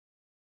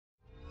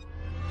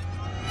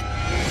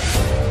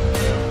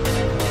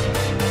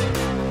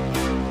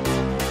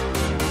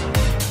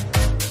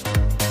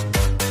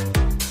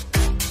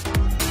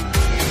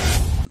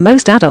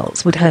Most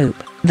adults would hope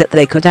that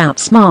they could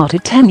outsmart a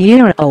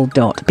 10-year-old.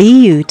 But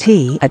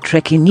a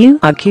tricky new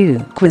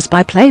IQ quiz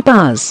by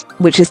Playbuzz,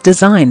 which is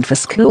designed for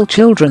school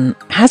children,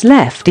 has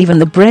left even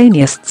the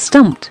brainiest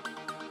stumped.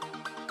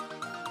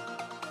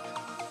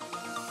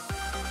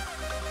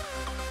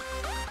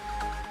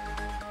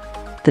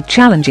 The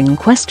challenging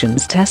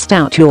questions test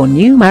out your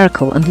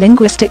numerical and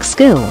linguistic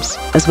skills,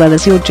 as well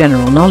as your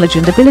general knowledge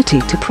and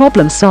ability to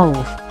problem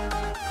solve.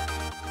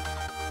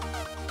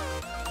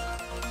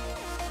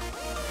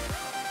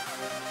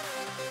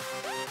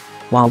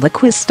 While the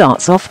quiz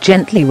starts off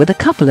gently with a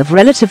couple of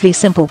relatively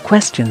simple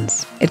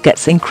questions, it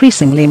gets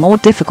increasingly more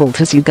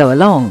difficult as you go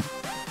along.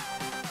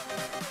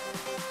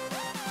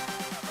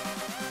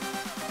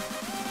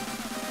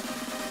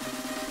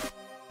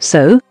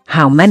 So,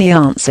 how many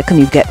answers can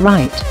you get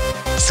right?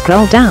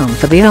 Scroll down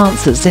for the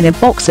answers in a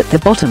box at the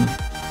bottom.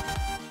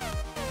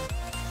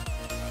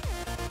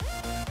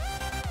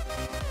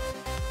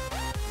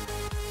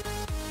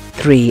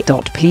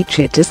 Peach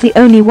is the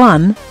only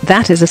one,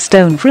 that is a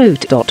stone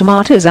fruit.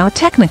 Tomatoes are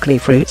technically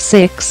fruit.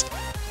 6.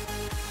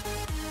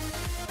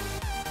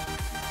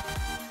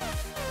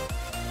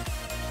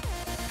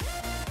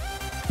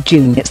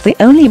 June is the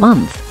only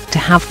month to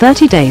have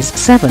 30 days.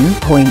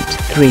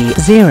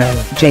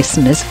 7.30.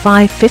 Jason is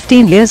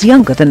 15 years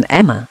younger than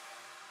Emma.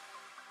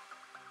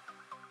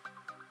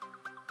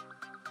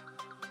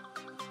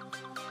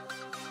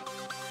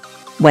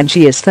 When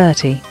she is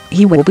 30,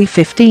 he will be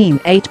 15.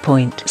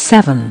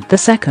 8.7. The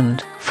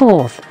second,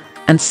 fourth,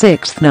 and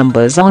sixth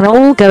numbers are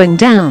all going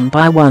down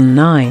by 1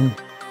 9.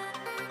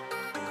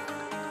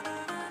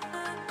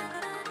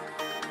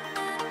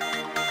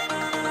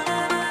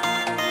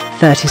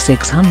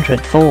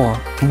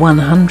 $3,604,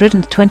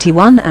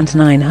 121 and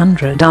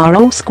 900 are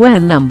all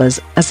square numbers,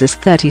 as is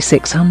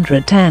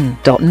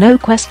 3,610. No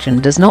question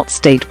does not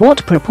state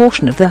what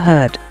proportion of the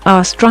herd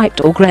are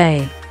striped or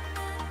gray.